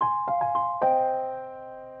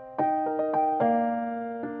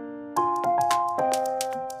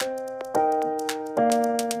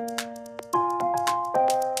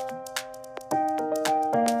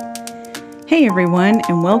Hey everyone,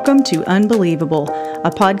 and welcome to Unbelievable,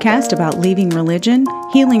 a podcast about leaving religion,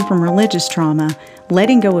 healing from religious trauma,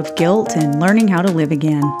 letting go of guilt, and learning how to live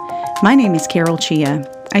again. My name is Carol Chia.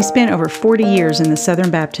 I spent over 40 years in the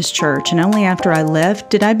Southern Baptist Church, and only after I left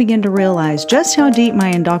did I begin to realize just how deep my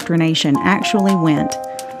indoctrination actually went.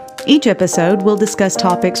 Each episode will discuss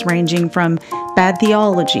topics ranging from bad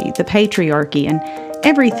theology, the patriarchy, and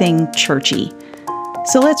everything churchy.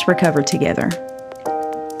 So let's recover together.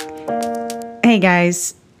 Hey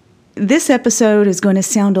guys, this episode is going to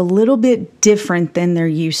sound a little bit different than they're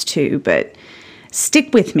used to, but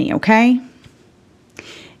stick with me, okay?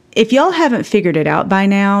 If y'all haven't figured it out by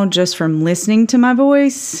now, just from listening to my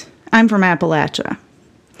voice, I'm from Appalachia.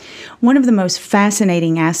 One of the most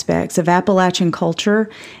fascinating aspects of Appalachian culture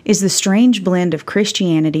is the strange blend of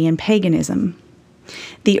Christianity and paganism.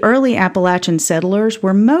 The early Appalachian settlers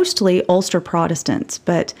were mostly Ulster Protestants,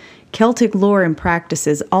 but Celtic lore and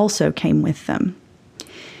practices also came with them.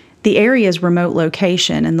 The area's remote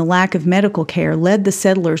location and the lack of medical care led the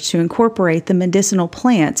settlers to incorporate the medicinal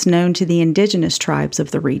plants known to the indigenous tribes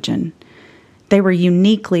of the region. They were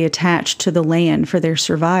uniquely attached to the land for their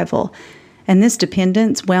survival, and this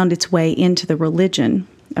dependence wound its way into the religion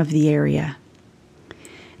of the area.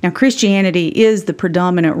 Now, Christianity is the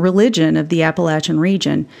predominant religion of the Appalachian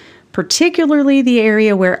region, particularly the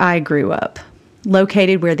area where I grew up,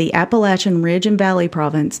 located where the Appalachian Ridge and Valley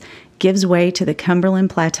Province gives way to the Cumberland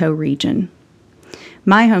Plateau region.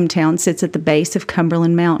 My hometown sits at the base of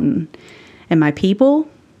Cumberland Mountain, and my people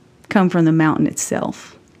come from the mountain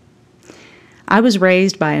itself. I was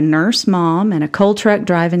raised by a nurse mom and a coal truck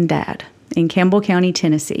driving dad in Campbell County,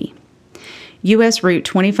 Tennessee. U.S. Route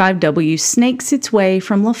 25W snakes its way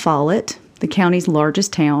from La Follette, the county's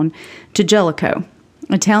largest town, to Jellicoe,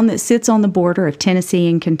 a town that sits on the border of Tennessee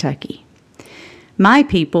and Kentucky. My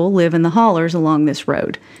people live in the hollers along this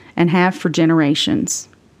road and have for generations.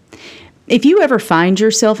 If you ever find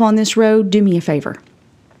yourself on this road, do me a favor.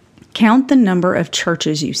 Count the number of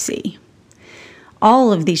churches you see.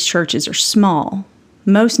 All of these churches are small,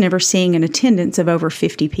 most never seeing an attendance of over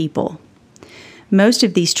 50 people. Most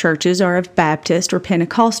of these churches are of Baptist or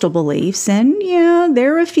Pentecostal beliefs, and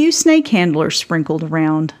there are a few snake handlers sprinkled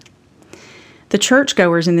around. The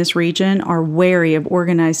churchgoers in this region are wary of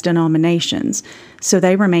organized denominations, so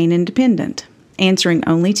they remain independent, answering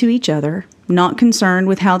only to each other, not concerned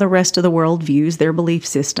with how the rest of the world views their belief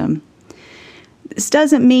system. This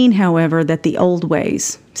doesn't mean, however, that the old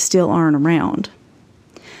ways still aren't around.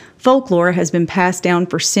 Folklore has been passed down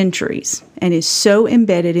for centuries and is so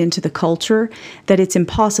embedded into the culture that it's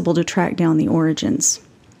impossible to track down the origins.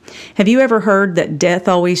 Have you ever heard that death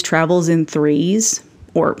always travels in threes,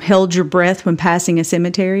 or held your breath when passing a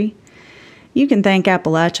cemetery? You can thank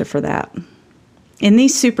Appalachia for that. In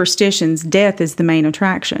these superstitions, death is the main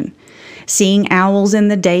attraction. Seeing owls in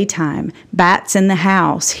the daytime, bats in the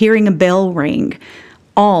house, hearing a bell ring,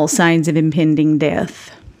 all signs of impending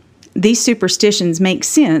death. These superstitions make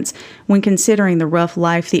sense when considering the rough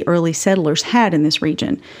life the early settlers had in this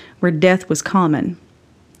region, where death was common.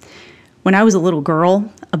 When I was a little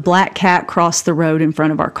girl, a black cat crossed the road in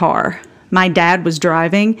front of our car. My dad was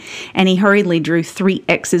driving, and he hurriedly drew 3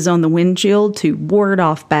 X's on the windshield to ward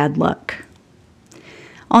off bad luck.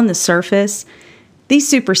 On the surface, these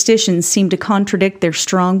superstitions seem to contradict their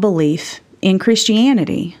strong belief in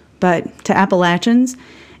Christianity, but to Appalachians,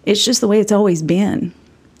 it's just the way it's always been.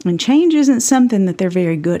 And change isn't something that they're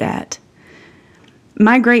very good at.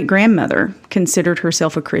 My great-grandmother considered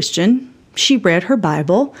herself a Christian. She read her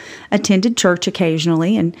Bible, attended church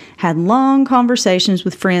occasionally, and had long conversations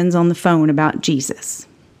with friends on the phone about Jesus.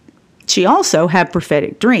 She also had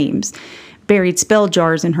prophetic dreams, buried spell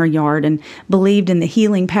jars in her yard, and believed in the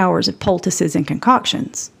healing powers of poultices and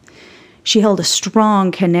concoctions. She held a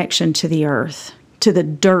strong connection to the earth, to the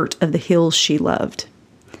dirt of the hills she loved.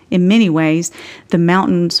 In many ways, the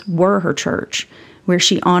mountains were her church, where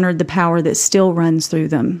she honored the power that still runs through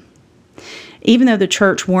them. Even though the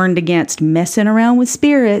church warned against messing around with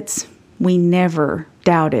spirits, we never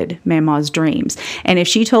doubted Mama's dreams. And if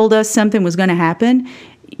she told us something was going to happen,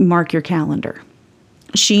 mark your calendar.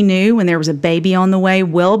 She knew when there was a baby on the way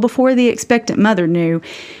well before the expectant mother knew,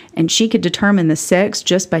 and she could determine the sex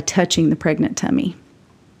just by touching the pregnant tummy.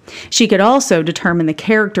 She could also determine the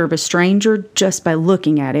character of a stranger just by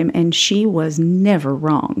looking at him, and she was never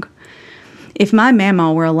wrong. If my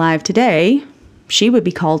mama were alive today, she would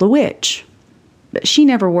be called a witch. But she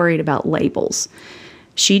never worried about labels.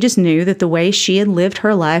 She just knew that the way she had lived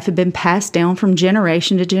her life had been passed down from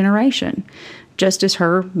generation to generation, just as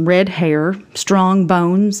her red hair, strong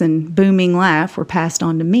bones, and booming laugh were passed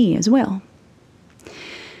on to me as well.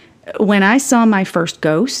 When I saw my first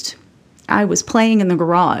ghost, I was playing in the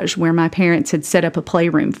garage where my parents had set up a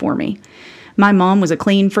playroom for me. My mom was a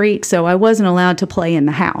clean freak, so I wasn't allowed to play in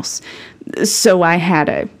the house. So I had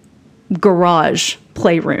a garage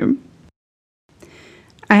playroom.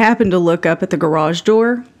 I happened to look up at the garage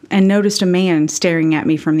door and noticed a man staring at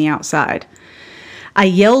me from the outside. I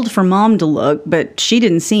yelled for Mom to look, but she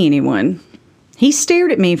didn't see anyone. He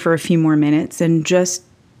stared at me for a few more minutes and just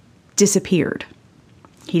disappeared.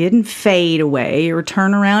 He didn't fade away or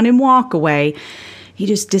turn around and walk away. He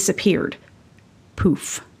just disappeared.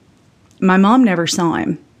 Poof. My mom never saw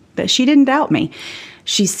him, but she didn't doubt me.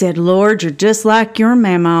 She said, "Lord, you're just like your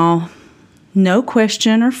mama." No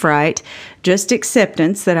question or fright, just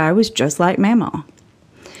acceptance that I was just like Mama.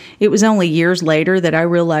 It was only years later that I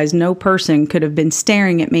realized no person could have been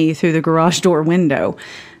staring at me through the garage door window.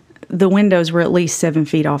 The windows were at least 7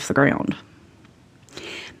 feet off the ground.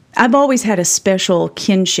 I've always had a special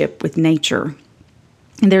kinship with nature.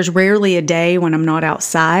 There's rarely a day when I'm not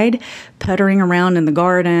outside, puttering around in the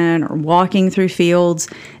garden or walking through fields,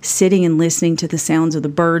 sitting and listening to the sounds of the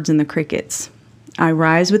birds and the crickets. I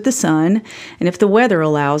rise with the sun, and if the weather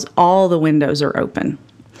allows, all the windows are open.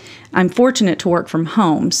 I'm fortunate to work from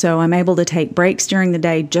home, so I'm able to take breaks during the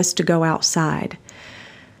day just to go outside.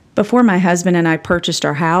 Before my husband and I purchased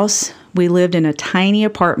our house, we lived in a tiny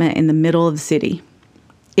apartment in the middle of the city.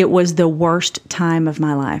 It was the worst time of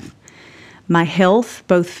my life. My health,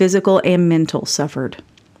 both physical and mental, suffered.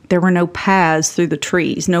 There were no paths through the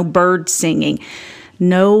trees, no birds singing,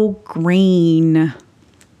 no green.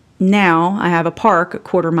 Now I have a park a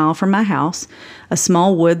quarter-mile from my house, a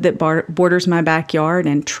small wood that borders my backyard,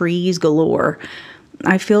 and trees galore.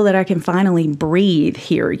 I feel that I can finally breathe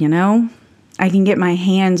here, you know? I can get my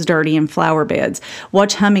hands dirty in flower beds,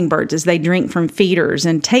 watch hummingbirds as they drink from feeders,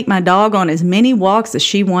 and take my dog on as many walks as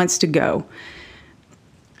she wants to go.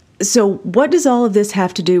 So what does all of this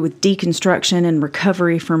have to do with deconstruction and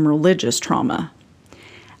recovery from religious trauma?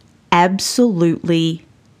 Absolutely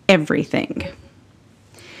everything.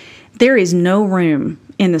 There is no room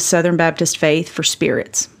in the Southern Baptist faith for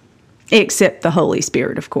spirits, except the Holy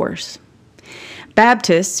Spirit, of course.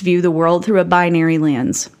 Baptists view the world through a binary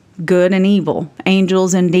lens, good and evil,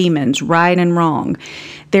 angels and demons, right and wrong.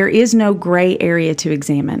 There is no gray area to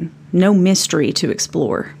examine, no mystery to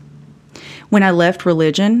explore. When I left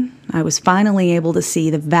religion, I was finally able to see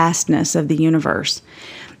the vastness of the universe.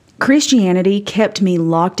 Christianity kept me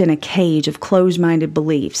locked in a cage of closed-minded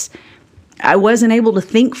beliefs. I wasn't able to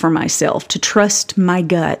think for myself, to trust my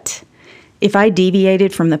gut. If I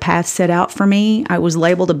deviated from the path set out for me, I was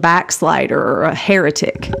labeled a backslider or a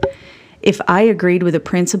heretic. If I agreed with a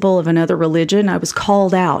principle of another religion, I was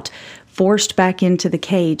called out, forced back into the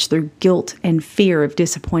cage through guilt and fear of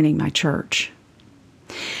disappointing my church.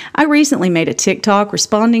 I recently made a TikTok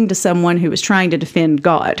responding to someone who was trying to defend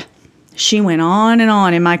God. She went on and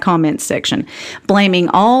on in my comments section, blaming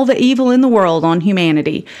all the evil in the world on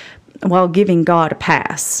humanity, while giving God a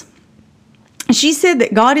pass. She said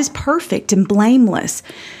that God is perfect and blameless,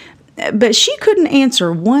 but she couldn't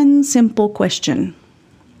answer one simple question.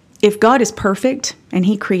 If God is perfect and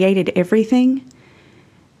He created everything,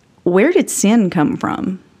 where did sin come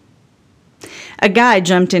from? A guy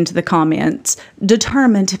jumped into the comments,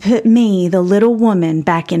 determined to put me, the little woman,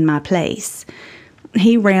 back in my place.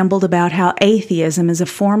 He rambled about how atheism is a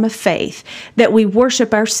form of faith, that we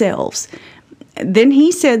worship ourselves. Then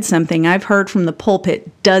he said something I've heard from the pulpit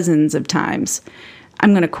dozens of times.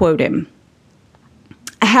 I'm going to quote him.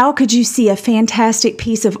 How could you see a fantastic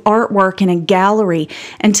piece of artwork in a gallery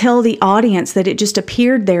and tell the audience that it just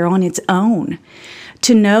appeared there on its own?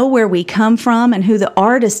 To know where we come from and who the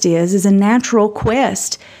artist is a natural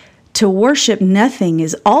quest. To worship nothing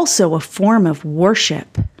is also a form of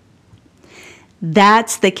worship.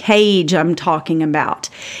 That's the cage I'm talking about.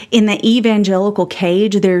 In the evangelical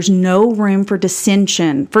cage, there's no room for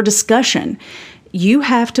dissension, for discussion. You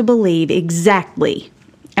have to believe exactly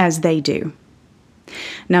as they do.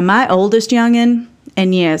 Now, my oldest youngin',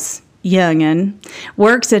 and yes, youngin',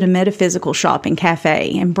 works at a metaphysical shop and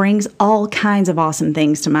cafe and brings all kinds of awesome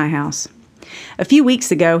things to my house. A few weeks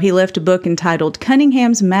ago, he left a book entitled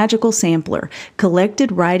Cunningham's Magical Sampler,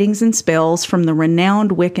 Collected Writings and Spells from the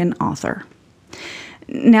Renowned Wiccan Author.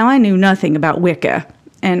 Now, I knew nothing about Wicca,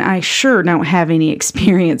 and I sure don't have any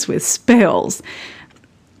experience with spells.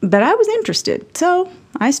 But I was interested, so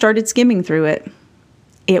I started skimming through it.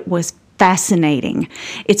 It was fascinating.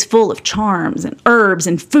 It's full of charms and herbs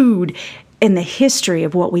and food and the history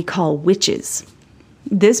of what we call witches.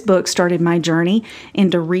 This book started my journey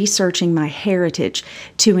into researching my heritage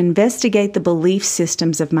to investigate the belief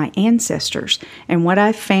systems of my ancestors, and what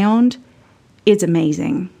I found is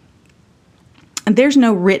amazing. There's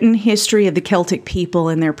no written history of the Celtic people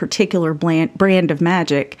and their particular brand of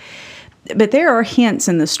magic, but there are hints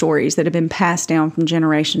in the stories that have been passed down from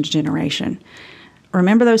generation to generation.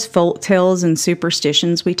 Remember those folk tales and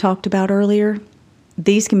superstitions we talked about earlier?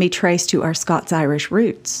 These can be traced to our Scots-Irish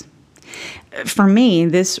roots. For me,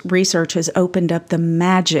 this research has opened up the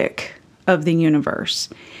magic of the universe.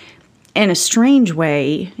 In a strange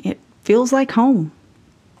way, it feels like home.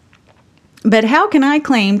 But how can I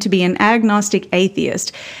claim to be an agnostic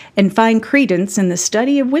atheist and find credence in the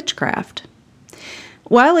study of witchcraft?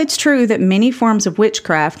 While it's true that many forms of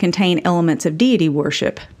witchcraft contain elements of deity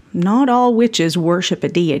worship, not all witches worship a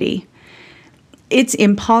deity. It's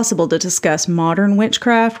impossible to discuss modern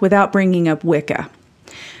witchcraft without bringing up Wicca.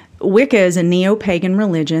 Wicca is a neo-pagan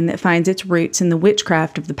religion that finds its roots in the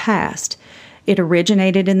witchcraft of the past. It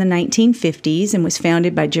originated in the 1950s and was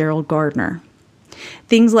founded by Gerald Gardner.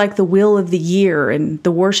 Things like the Wheel of the Year and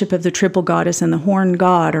the worship of the triple goddess and the horned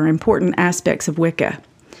god are important aspects of Wicca.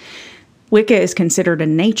 Wicca is considered a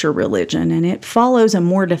nature religion, and it follows a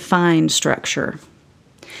more defined structure.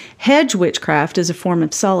 Hedge witchcraft is a form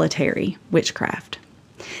of solitary witchcraft.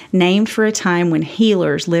 Named for a time when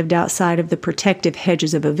healers lived outside of the protective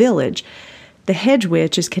hedges of a village, the hedge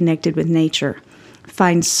witch is connected with nature,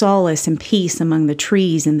 finds solace and peace among the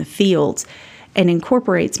trees and the fields, and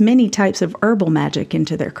incorporates many types of herbal magic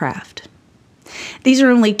into their craft. These are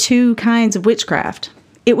only two kinds of witchcraft.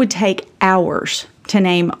 It would take hours to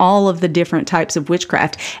name all of the different types of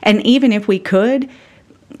witchcraft, and even if we could,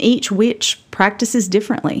 each witch practices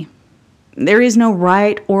differently. There is no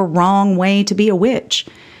right or wrong way to be a witch.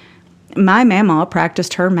 My mama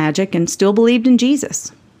practiced her magic and still believed in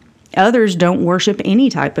Jesus. Others don't worship any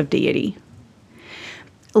type of deity.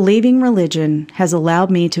 Leaving religion has allowed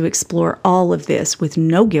me to explore all of this with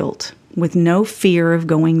no guilt, with no fear of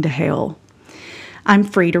going to hell. I'm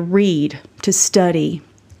free to read, to study,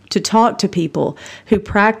 to talk to people who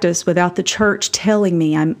practice without the church telling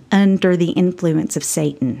me I'm under the influence of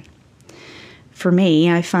Satan. For me,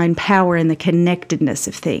 I find power in the connectedness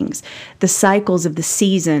of things, the cycles of the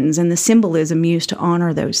seasons, and the symbolism used to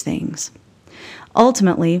honor those things.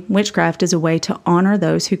 Ultimately, witchcraft is a way to honor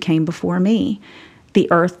those who came before me,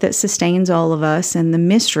 the earth that sustains all of us, and the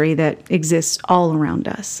mystery that exists all around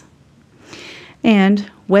us. And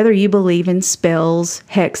whether you believe in spells,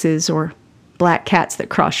 hexes, or black cats that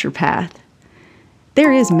cross your path,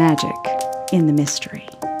 there is magic in the mystery.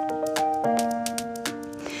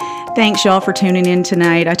 Thanks, y'all, for tuning in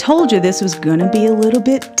tonight. I told you this was going to be a little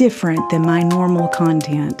bit different than my normal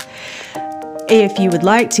content. If you would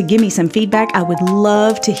like to give me some feedback, I would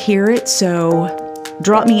love to hear it, so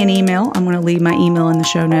drop me an email. I'm going to leave my email in the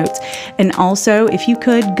show notes. And also, if you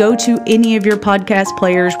could, go to any of your podcast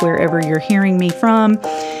players, wherever you're hearing me from,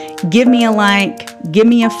 give me a like, give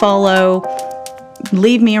me a follow,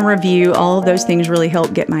 leave me a review. All of those things really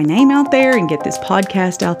help get my name out there and get this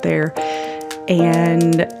podcast out there.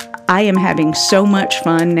 And I am having so much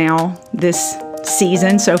fun now this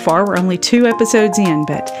season so far. We're only 2 episodes in,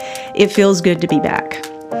 but it feels good to be back.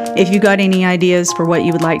 If you got any ideas for what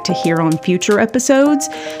you would like to hear on future episodes,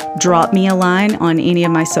 drop me a line on any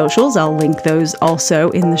of my socials. I'll link those also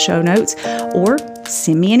in the show notes, or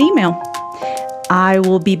send me an email. I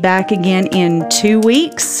will be back again in 2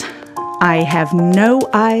 weeks. I have no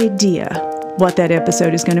idea what that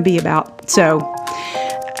episode is going to be about. So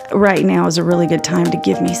right now is a really good time to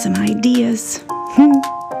give me some ideas.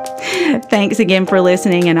 Thanks again for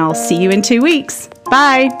listening, and I'll see you in 2 weeks.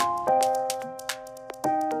 Bye.